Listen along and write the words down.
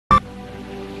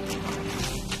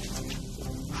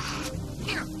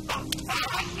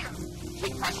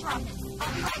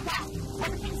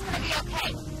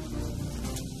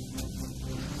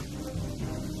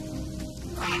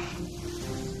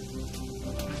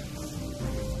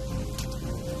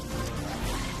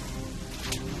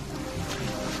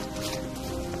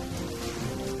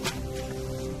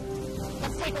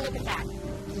look at that.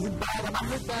 Is it bad? Am I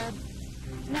hurt bad?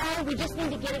 No, we just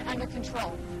need to get it under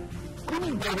control. What do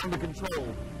you mean by under control?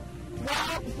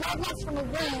 Well, blood loss from a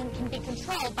wound can be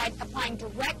controlled by applying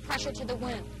direct pressure to the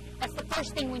wound. That's the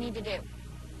first thing we need to do.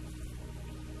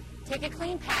 Take a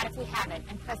clean pad if we have it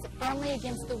and press it firmly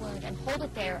against the wound and hold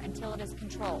it there until it is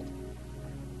controlled.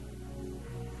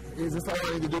 Is this all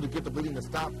I need to do to get the bleeding to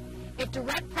stop? If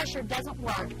direct pressure doesn't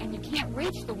work and you can't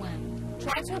reach the wound,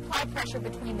 try to apply pressure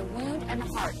between the wound and the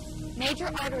heart. Major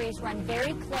arteries run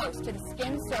very close to the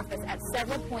skin surface at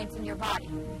several points in your body.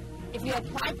 If you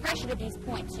apply pressure to these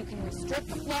points, you can restrict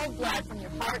the flow of blood from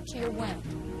your heart to your wound.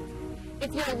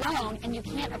 If you're alone and you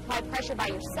can't apply pressure by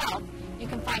yourself, you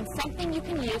can find something you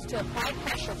can use to apply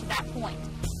pressure to that point.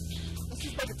 Let's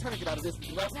just make a tourniquet out of this.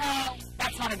 No,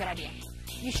 that's not a good idea.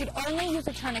 You should only use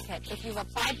a tourniquet if you've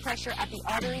applied pressure at the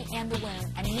artery and the wound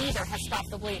and neither has stopped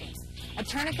the bleeding. A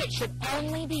tourniquet should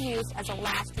only be used as a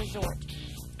last resort.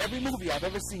 Every movie I've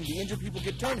ever seen, the injured people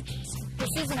get tourniquets. This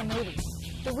isn't a movie.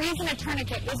 The reason a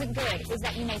tourniquet isn't good is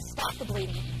that you may stop the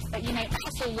bleeding, but you may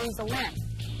also lose a limb.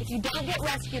 If you don't get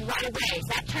rescued right away,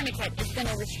 that tourniquet is going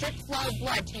to restrict flow of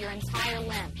blood to your entire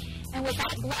limb. And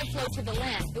without blood flow to the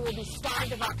limb, it will be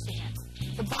starved of oxygen.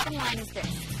 The bottom line is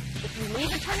this. If you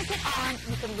leave a tourniquet on,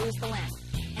 you can lose the limb.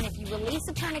 And if you release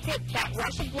a tourniquet, that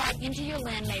rush of blood into your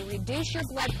limb may reduce your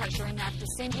blood pressure enough to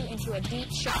send you into a deep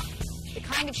shock, the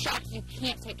kind of shock you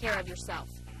can't take care of yourself.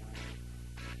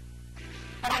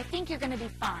 But I think you're going to be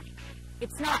fine.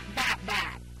 It's not that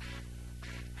bad.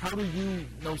 How do you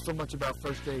know so much about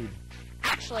first aid?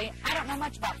 Actually, I don't know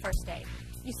much about first aid.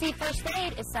 You see, first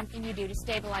aid is something you do to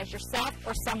stabilize yourself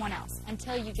or someone else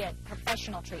until you get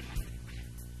professional treatment.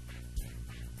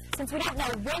 Since we don't know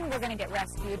when we're going to get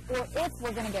rescued or if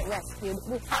we're going to get rescued,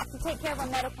 we have to take care of our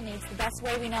medical needs the best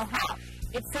way we know how.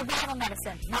 It's survival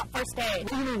medicine, not first aid.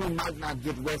 What do you mean we might not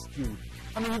get rescued?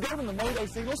 I mean, we gave them the Mayday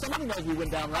signal. Somebody knows we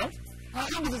went down, right? How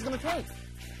long is this going to take?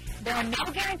 There are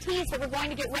no guarantees that we're going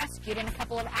to get rescued in a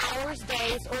couple of hours,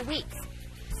 days, or weeks.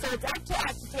 So it's up to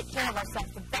us to take care of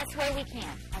ourselves the best way we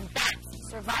can, and that's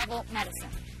survival medicine.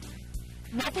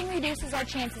 Nothing reduces our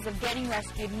chances of getting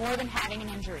rescued more than having an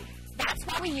injury. That's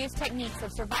why we use techniques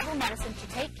of survival medicine to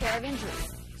take care of injuries,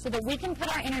 so that we can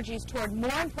put our energies toward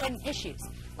more important issues,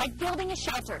 like building a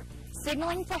shelter,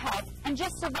 signaling for help, and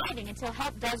just surviving until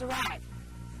help does arrive.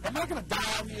 Am I going to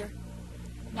die out here?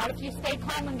 Not if you stay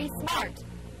calm and be smart.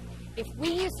 If we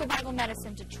use survival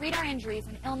medicine to treat our injuries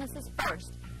and illnesses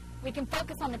first, we can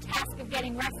focus on the task of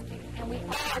getting rescued, and we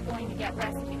are going to get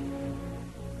rescued.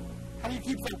 How do you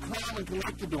keep so calm and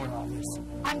collected doing all this?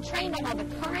 I'm trained on all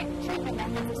the current treatment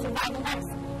methods of survival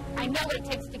medicine. I know what it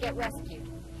takes to get rescued.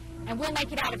 And we'll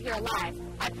make it out of here alive.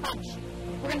 I promise you.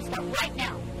 We're going to start right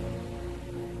now.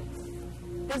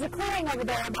 There's a clearing over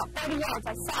there about 30 yards.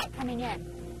 I saw it coming in.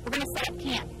 We're going to set up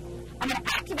camp. I'm going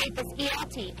to activate this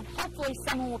ELT, and hopefully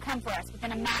someone will come for us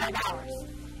within a matter of hours.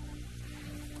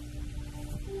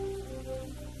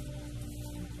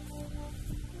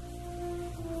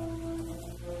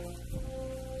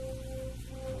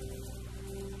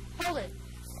 Hold it.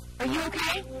 Are you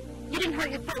okay? You didn't hurt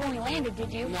your foot when we landed,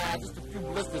 did you? Nah, just a few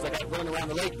blisters I got running around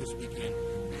the lake this weekend.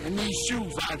 And these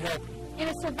shoes aren't helping. In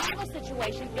a survival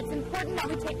situation, it's important that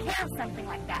we take care of something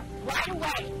like that right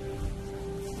away.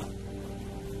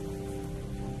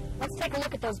 Let's take a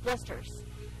look at those blisters.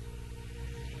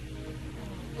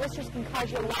 Blisters can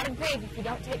cause you a lot of grief if you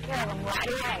don't take care of them right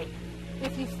away.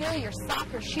 If you feel your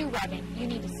sock or shoe rubbing, you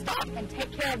need to stop and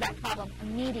take care of that problem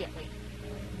immediately.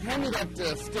 Hand me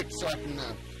that stick so I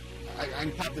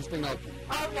can pop this thing open.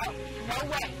 Oh, no.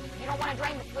 No way. You don't want to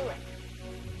drain the fluid.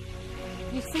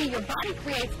 You see, your body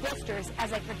creates blisters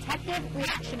as a protective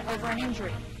reaction over an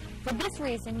injury. For this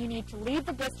reason, you need to leave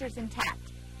the blisters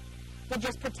intact. But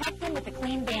just protect them with a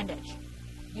clean bandage.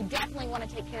 You definitely want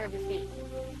to take care of your feet.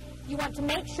 You want to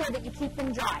make sure that you keep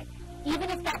them dry, even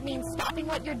if that means stopping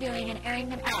what you're doing and airing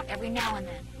them out every now and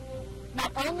then.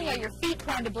 Not only are your feet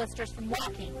prone to blisters from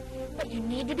walking, but you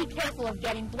need to be careful of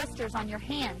getting blisters on your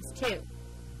hands, too.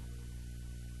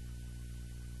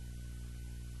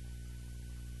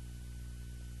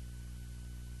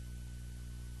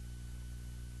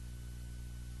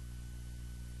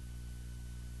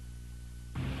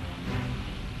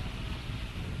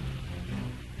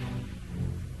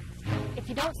 If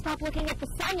you don't stop looking at the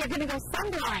sun, you're going to go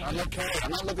sunblind. I'm okay.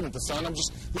 I'm not looking at the sun. I'm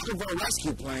just looking for a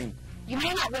rescue plane. You may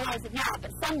not realize it now,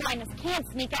 but sunblindness can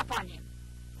sneak up on you.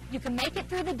 You can make it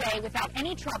through the day without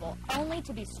any trouble, only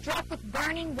to be struck with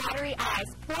burning, watery eyes,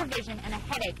 poor vision, and a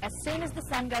headache as soon as the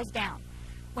sun goes down.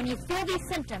 When you feel these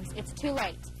symptoms, it's too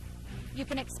late. You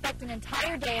can expect an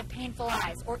entire day of painful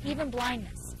eyes or even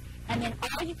blindness. And then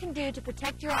all you can do to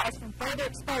protect your eyes from further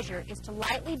exposure is to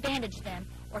lightly bandage them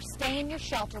or stay in your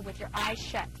shelter with your eyes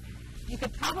shut. You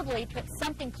could probably put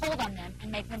something cold on them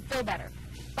and make them feel better.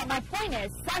 But my point is,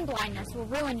 sun blindness will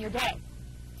ruin your day.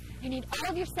 You need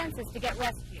all of your senses to get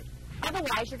rescued.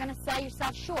 Otherwise, you're going to sell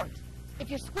yourself short. If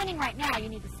you're squinting right now, you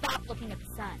need to stop looking at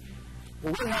the sun.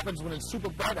 Well, what happens when it's super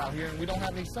bright out here and we don't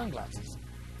have any sunglasses?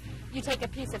 You take a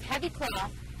piece of heavy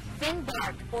cloth, thin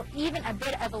bark, or even a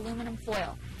bit of aluminum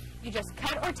foil. You just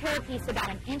cut or tear a piece about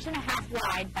 1.5 inches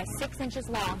wide by 6 inches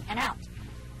long and out.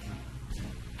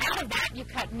 Out of that, you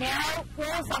cut narrow,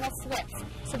 horizontal slits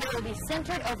so they will be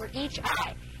centered over each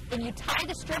eye. Then you tie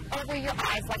the strip over your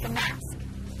eyes like a mask.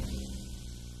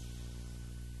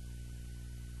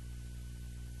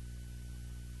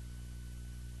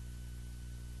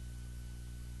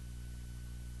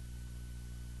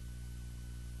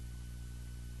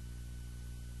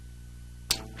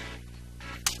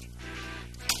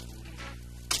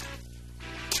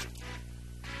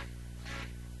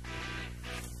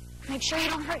 Make sure you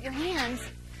don't hurt your hands.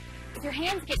 If your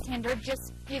hands get tender,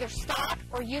 just either stop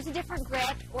or use a different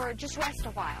grip or just rest a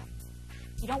while.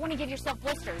 You don't want to give yourself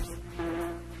blisters.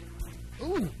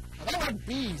 Ooh, I don't like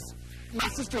bees. My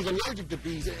sister's allergic to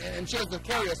bees, and she has to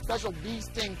carry a special bee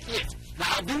sting kit. Now,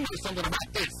 I do know something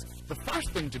about this. The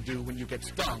first thing to do when you get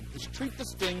stung is treat the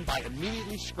sting by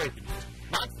immediately scraping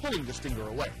it, not pulling the stinger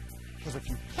away. Because if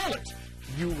you pull it,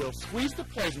 you will squeeze the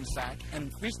poison sac and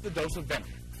increase the dose of venom.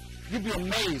 You'd be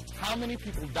amazed how many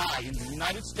people die in the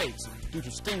United States due to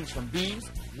stings from bees,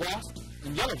 wasps,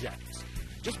 and yellow jackets,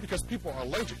 just because people are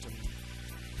allergic to them.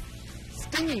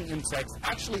 Stinging insects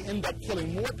actually end up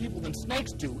killing more people than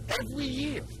snakes do every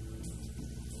year.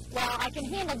 Well, I can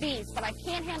handle bees, but I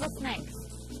can't handle snakes.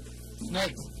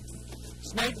 Snakes?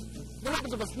 Snakes? What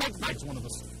happens if a snake bites one of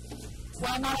us?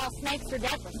 Well, not all snakes are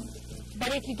deadly.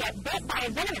 But if you get bit by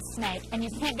a venomous snake and you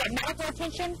can't get medical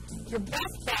attention, your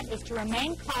best bet is to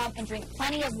remain calm and drink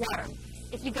plenty of water.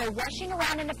 If you go rushing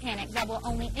around in a panic, that will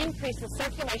only increase the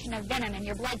circulation of venom in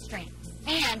your bloodstream.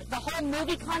 And the whole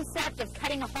movie concept of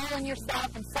cutting a hole in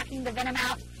yourself and sucking the venom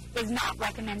out is not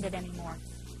recommended anymore.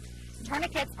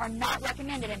 Tourniquets are not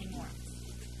recommended anymore.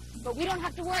 But we don't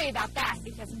have to worry about that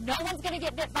because no one's going to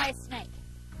get bit by a snake.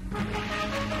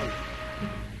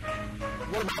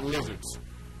 What about lizards?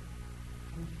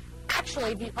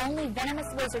 Actually, the only venomous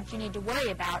lizards you need to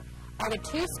worry about are the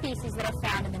 2 species that are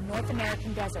found in the North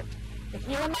American desert, the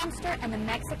Gila monster and the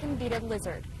Mexican beaded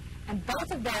lizard. And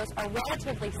both of those are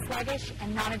relatively sluggish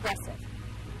and non-aggressive.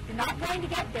 You're not going to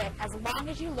get bit as long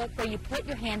as you look where you put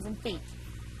your hands and feet.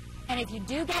 And if you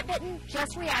do get bitten,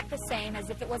 just react the same as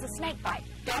if it was a snake bite.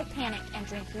 Don't panic and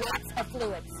drink lots of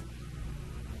fluids.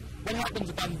 What happens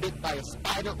if I'm bit by a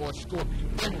spider or a scorpion?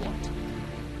 Then what?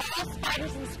 All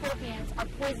spiders and scorpions are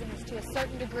poisonous to a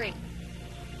certain degree,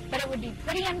 but it would be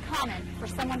pretty uncommon for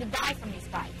someone to die from these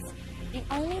bites. The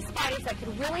only spiders that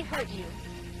could really hurt you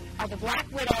are the black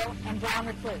widow and brown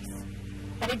recluse.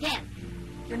 But again,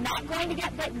 you're not going to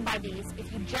get bitten by these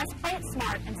if you just play it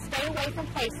smart and stay away from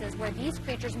places where these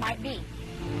creatures might be.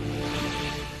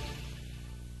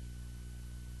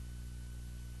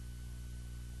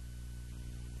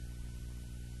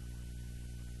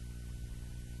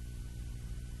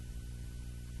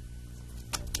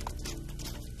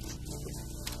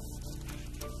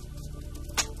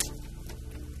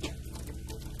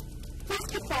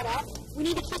 We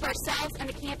need to keep ourselves and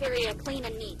the camp area clean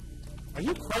and neat. Are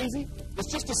you crazy?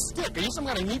 It's just a stick. Are you some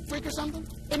kind of neat freak or something?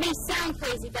 It may sound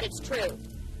crazy, but it's true.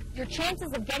 Your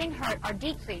chances of getting hurt are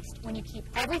decreased when you keep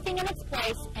everything in its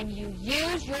place and you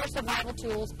use your survival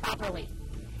tools properly.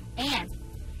 And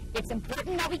it's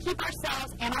important that we keep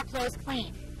ourselves and our clothes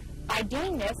clean. By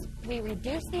doing this, we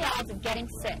reduce the odds of getting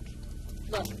sick.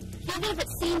 Look, even if it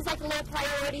seems like a low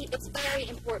priority, it's very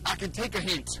important. I can take a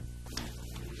hint.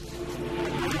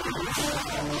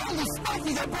 Holy smoke,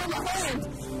 I burned my hand!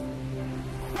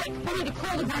 Quick, we need to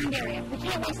cool the burned area. We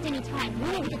can't waste any time. We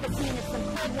need to get this man in some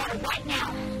cold water right now.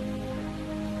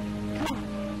 Come on.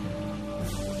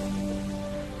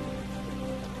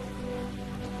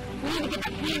 We need to get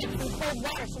that hand in some cold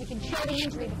water so we can chill the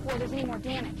injury before there's any more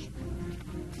damage.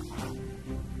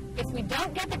 If we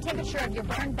don't get the temperature of your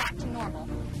burn back to normal,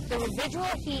 the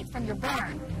residual heat from your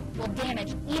burn will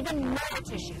damage even more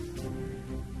tissue.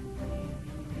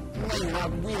 Man,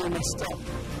 I'm really messed up.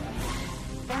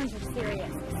 Burns are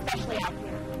serious, especially out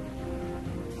here.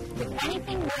 With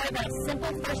anything more than a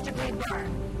simple first-degree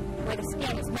burn, where the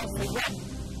skin is mostly red,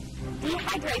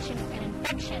 dehydration and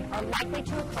infection are likely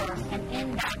to occur, and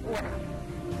in that order.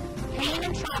 Pain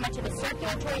and trauma to the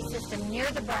circulatory system near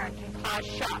the burn can cause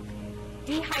shock.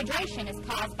 Dehydration is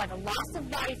caused by the loss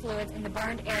of body fluids in the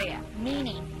burned area,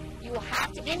 meaning you will have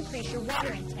to increase your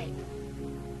water intake.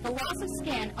 The loss of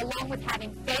skin, along with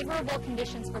having favorable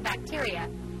conditions for bacteria,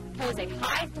 pose a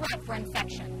high threat for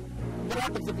infection. What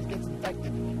happens if it gets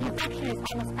infected? Infection is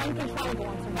almost uncontrollable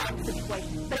in survival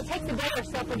situations, but it takes a day or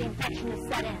so for the infection to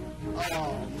set in.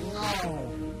 Oh,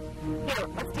 no. Here,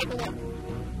 let's take a look.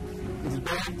 Is it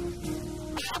bad?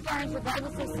 All burns,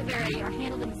 regardless of severity, are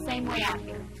handled in the same way out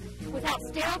here. Without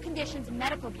sterile conditions and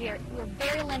medical gear, we're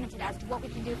very limited as to what we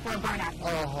can do for a burn after.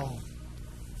 Oh.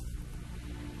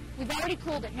 We've already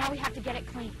cooled it. Now we have to get it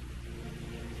clean.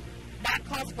 That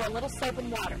calls for a little soap and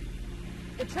water.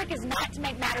 The trick is not to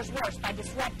make matters worse by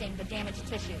disrupting the damaged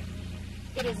tissue.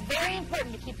 It is very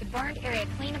important to keep the burned area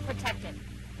clean and protected.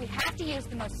 We have to use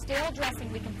the most sterile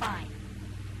dressing we can find.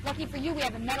 Lucky for you, we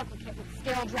have a medical kit with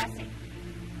sterile dressing.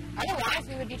 Otherwise,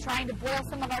 we would be trying to boil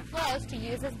some of our clothes to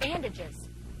use as bandages.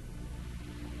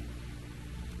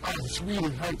 Oh, this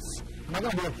really hurts. Am I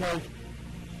going to be okay?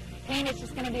 Pain is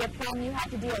just going to be a problem you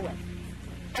have to deal with.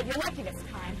 But you're lucky this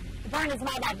time. The burn isn't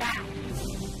all that bad.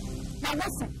 Now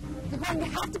listen, you're going to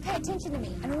have to pay attention to me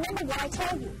and remember what I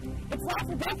told you. It's life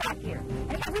or death out here,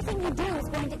 and everything you do is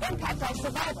going to impact our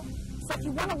survival. So if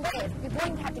you want to live, you're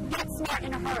going to have to get smart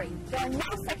in a hurry. There are no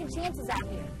second chances out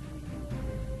here.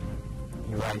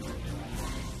 You're right.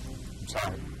 I'm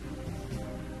sorry.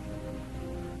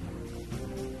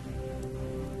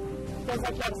 Feels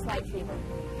like you have a slight fever.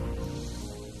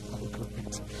 Oh,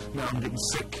 good. Now I'm getting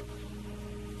sick.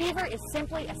 Fever is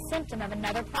simply a symptom of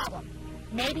another problem,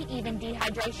 maybe even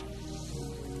dehydration.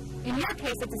 In your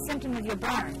case, it's a symptom of your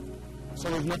burn. So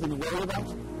there's nothing to worry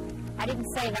about? I didn't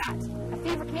say that. A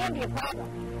fever can be a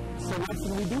problem. So what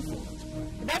can we do for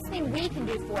it? The best thing we can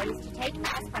do for it is to take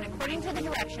aspirin according to the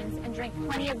directions and drink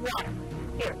plenty of water.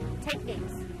 Here, take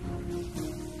these.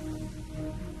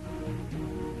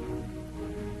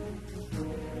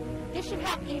 This should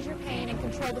help ease your pain and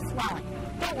control the swelling.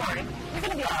 Don't worry, you're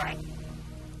going to be all right.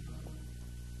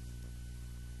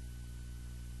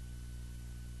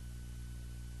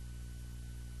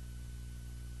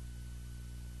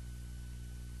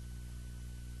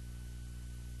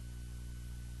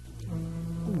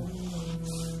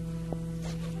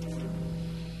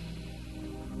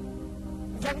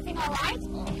 Is everything all right?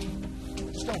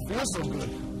 I just don't feel so good.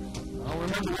 I don't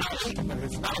remember what I ate, but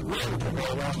it's not agreeable to me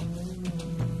well.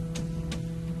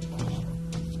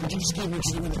 Could you just give me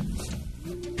a minute?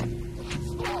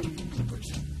 Oh, keepers.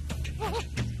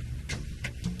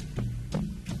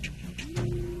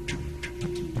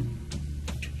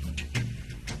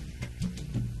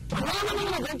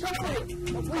 No, don't touch me.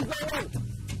 Don't please go away.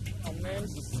 Oh, man,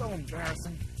 this is so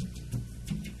embarrassing.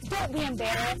 Don't be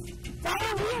embarrassed.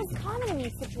 Diarrhea is common in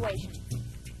these situations.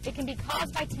 It can be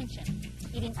caused by tension,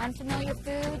 eating unfamiliar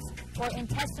foods, or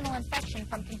intestinal infection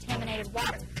from contaminated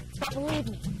water. But believe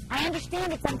me, I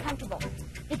understand it's uncomfortable.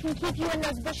 It can keep you in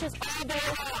those bushes all day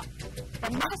long.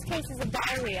 But most cases of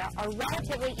diarrhea are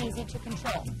relatively easy to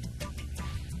control.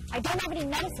 I don't have any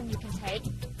medicine you can take,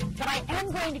 but I am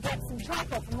going to get some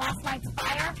charcoal from last night's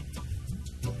fire.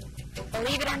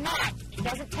 Believe it or not, it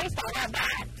doesn't taste all that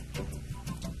bad.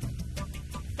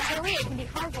 Diarrhea can be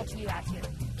harmful to you out here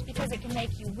because it can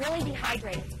make you really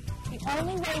dehydrated. The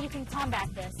only way you can combat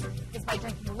this is by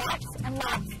drinking lots and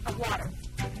lots of water.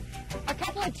 A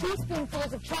couple of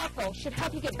teaspoonfuls of charcoal should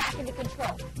help you get back into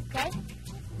control, okay?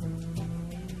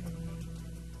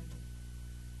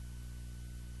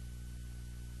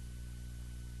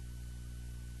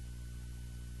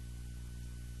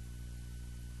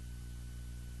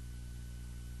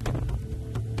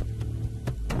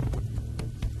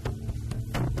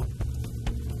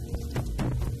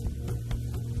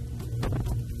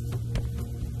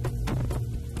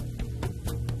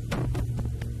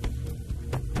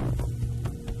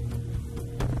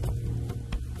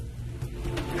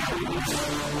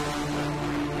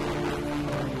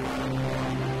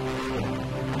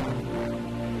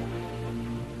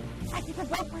 I think I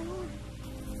broke my arm.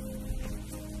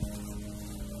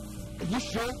 Are you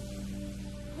sure?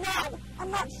 No,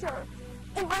 I'm not sure.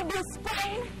 It might be a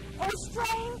sprain or a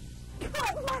strain.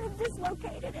 I might have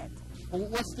dislocated it. Well,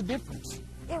 what's the difference?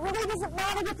 It really doesn't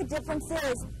matter what the difference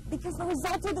is, because the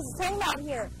results are the same out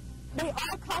here. They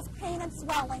all cause pain and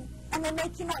swelling, and they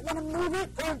make you not want to move it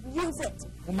or use it.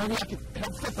 Well, maybe I could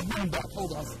help set the burn back.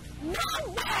 Hold on.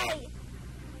 No way!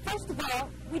 First of all,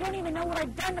 we don't even know what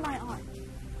I've done to my arm.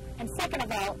 And second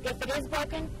of all, if it is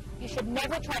broken, you should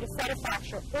never try to set a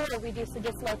fracture or reduce the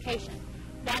dislocation.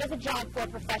 That is a job for a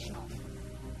professional.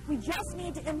 We just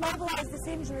need to immobilize this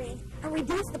injury and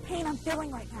reduce the pain I'm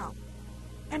feeling right now.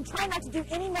 And try not to do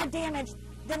any more damage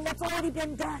than what's already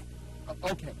been done.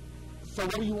 Okay. So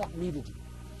what do you want me to do?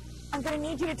 I'm going to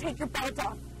need you to take your belt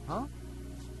off. Huh?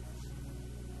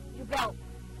 Your belt.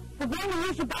 We're going to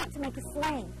use your belt to make a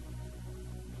sling.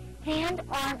 Hand,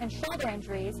 arm, and shoulder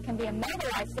injuries can be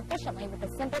immobilized sufficiently with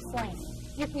a simple sling.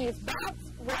 You can use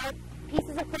belts, rope,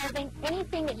 pieces of clothing,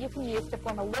 anything that you can use to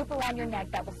form a loop around your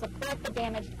neck that will support the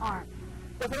damaged arm.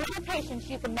 With a little patience,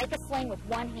 you can make a sling with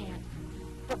one hand.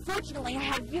 But fortunately, I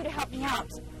have you to help me out.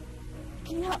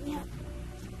 Can you help me out?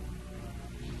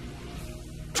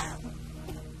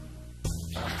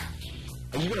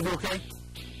 Are you going to be okay?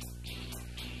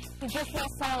 We just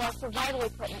lost some of our survival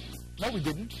equipment. No, we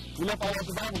didn't. We left all our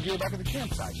survival gear back at the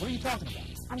campsite. What are you talking about?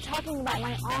 I'm talking about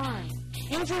my arm.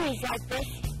 Injuries like this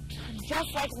are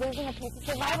just like losing a piece of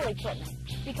survival equipment,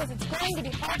 because it's going to be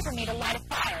hard for me to light a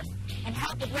fire and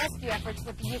help with rescue efforts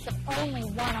with the use of only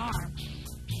one arm.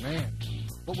 Man,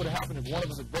 what would have happened if one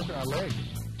of us had broken our leg?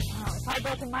 Oh, if I'd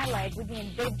broken my leg, we'd be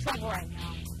in big trouble right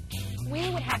now. We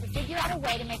would have to figure out a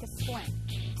way to make a splint.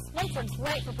 Splints are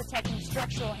great for protecting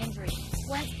structural injuries.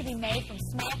 Splints can be made from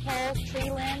small poles, tree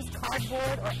limbs,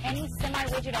 cardboard, or any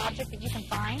semi-rigid object that you can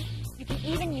find. You can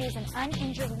even use an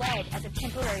uninjured leg as a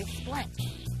temporary splint.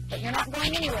 But you're not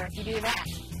going anywhere if you do that.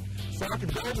 So I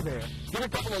could go over there, get a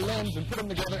couple of limbs, and put them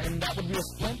together, and that would be a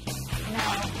splint?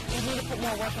 No, you need to put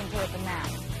more work into it than that.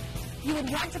 You would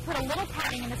want to put a little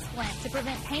padding in the splint to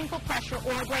prevent painful pressure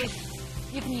or abrasion.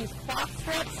 You can use cloth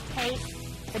strips, tape,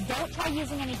 but don't try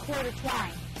using any cord or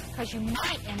twine, because you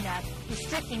might end up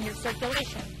restricting your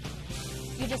circulation.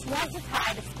 You just want to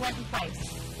tie the splint in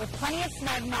place with plenty of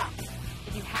snug knots.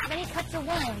 If you have any cuts or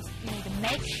wounds, you need to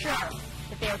make sure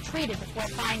that they are treated before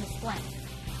applying the splint.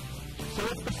 So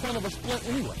what's the point of a splint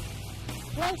anyway?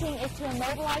 Splinting is to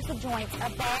immobilize the joints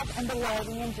above and below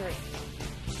the injury.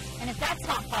 And if that's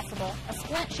not possible, a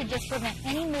splint should just prevent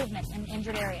any movement in the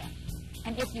injured area.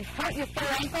 And if you hurt your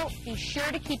third ankle, be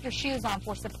sure to keep your shoes on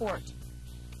for support.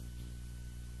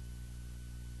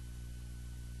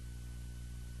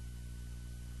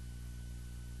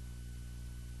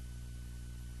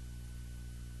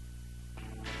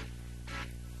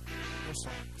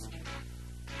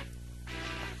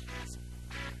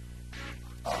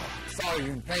 Oh, sorry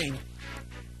you're in pain.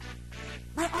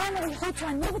 My arm really hurts when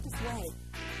I move it this way.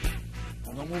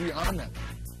 Well, don't move your arm that way.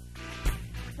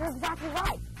 You're exactly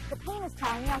right. The pain is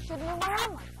telling me I shouldn't move my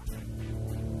arm like that.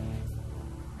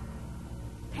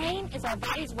 Pain is our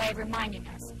body's way of reminding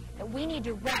us that we need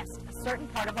to rest a certain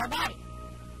part of our body.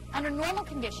 Under normal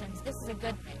conditions, this is a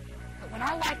good thing. But when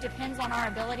our life depends on our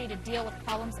ability to deal with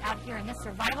problems out here in this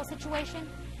survival situation,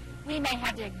 we may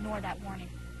have to ignore that warning.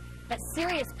 But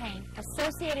serious pain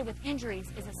associated with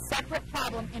injuries is a separate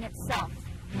problem in itself.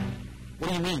 What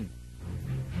do you mean?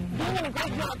 Being in a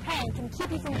great deal of pain can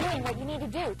keep you from doing what you need to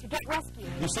do to get rescued.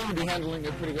 You seem to be handling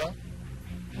it pretty well.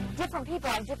 Different people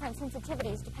have different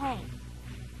sensitivities to pain.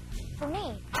 For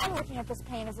me, I'm looking at this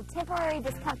pain as a temporary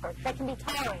discomfort that can be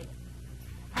tolerated.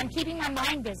 I'm keeping my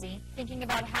mind busy thinking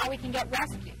about how we can get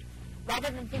rescued, rather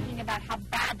than thinking about how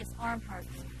bad this arm hurts.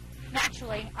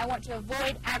 Naturally, I want to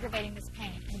avoid aggravating this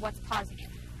pain and what's causing it.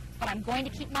 But I'm going to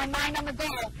keep my mind on the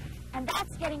goal, and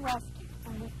that's getting rescued.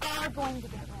 And we are going to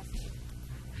get rescued.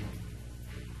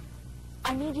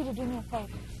 I need you to do me a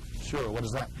favor. Sure, what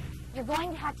is that? You're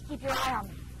going to have to keep your eye on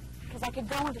me, because I could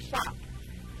go into shock.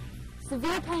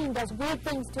 Severe pain does weird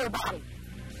things to a body.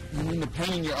 You mean the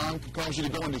pain in your arm could cause you to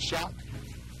go into shock?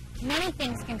 Many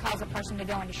things can cause a person to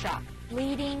go into shock.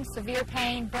 Bleeding, severe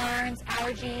pain, burns,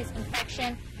 allergies,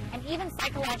 infection, and even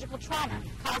psychological trauma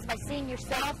caused by seeing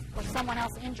yourself or someone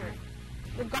else injured.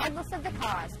 Regardless of the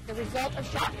cause, the result of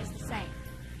shock is the same.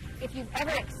 If you've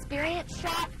ever experienced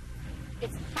shock,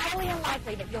 it's highly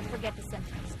unlikely that you'll forget the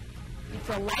symptoms. You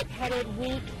feel lightheaded,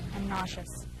 weak, and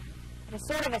nauseous. It is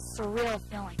sort of a surreal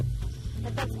feeling.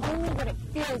 But that's only what it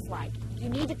feels like. You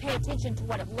need to pay attention to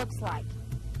what it looks like.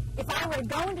 If I were to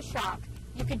go into shock,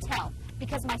 you could tell,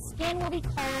 because my skin will be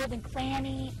cold and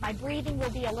clammy, my breathing will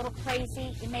be a little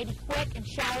crazy, it may be quick and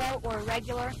shallow or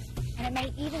irregular, and it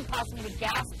may even cause me to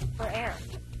gasp for air.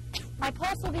 My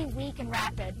pulse will be weak and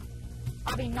rapid,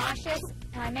 I'll be nauseous,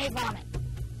 and I may vomit.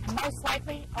 And most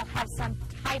likely, I'll have some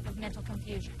type of mental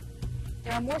confusion.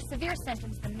 There are more severe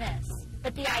symptoms than this,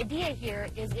 but the idea here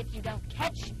is if you don't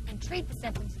catch and treat the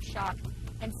symptoms of shock,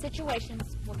 then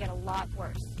situations will get a lot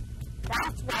worse.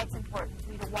 That's why it's important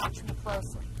for you to watch me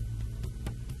closely.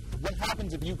 What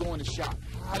happens if you go into shock?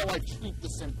 How do I treat the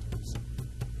symptoms?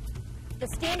 The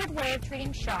standard way of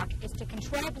treating shock is to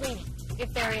control bleeding,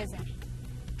 if there is any.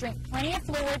 Drink plenty of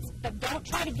fluids, but don't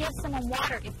try to give someone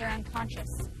water if they're unconscious.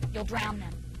 You'll drown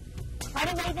them. Try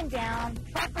to lay them down,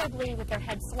 preferably with their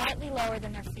head slightly lower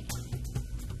than their feet.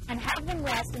 and have them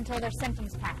rest until their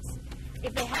symptoms pass.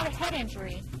 If they have a head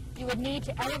injury, you would need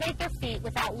to elevate their feet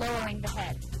without lowering the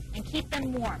head and keep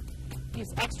them warm. Use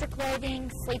extra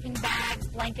clothing, sleeping bags,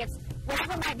 blankets,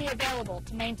 whatever might be available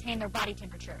to maintain their body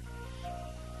temperature.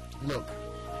 Look,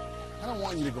 I don't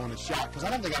want you to go into shock because I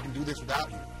don't think I can do this without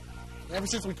you. Ever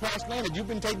since we crash landed, you've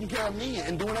been taking care of me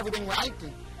and doing everything right,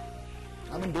 and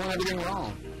I've been doing everything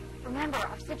wrong. Remember,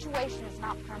 our situation is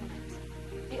not permanent.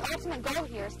 The ultimate goal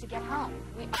here is to get home.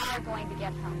 We are going to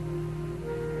get home.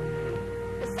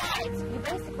 Besides, you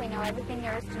basically know everything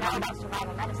there is to know about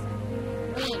survival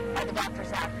medicine. We are the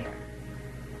doctors out here.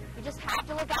 We just have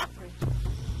to look out for each other.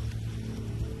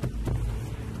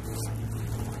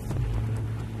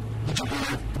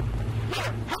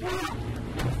 Here, help me out.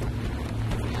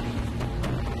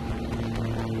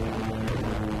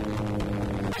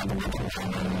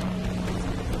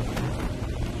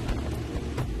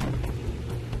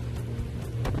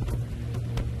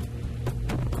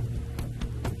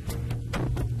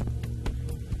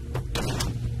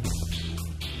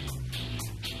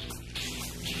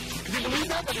 Can you believe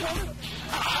that?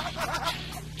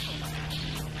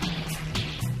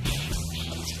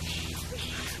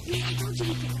 I told you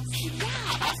we could.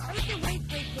 Yeah. Okay, wait.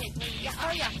 Yeah,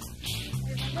 oh yeah.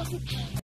 There's a lucky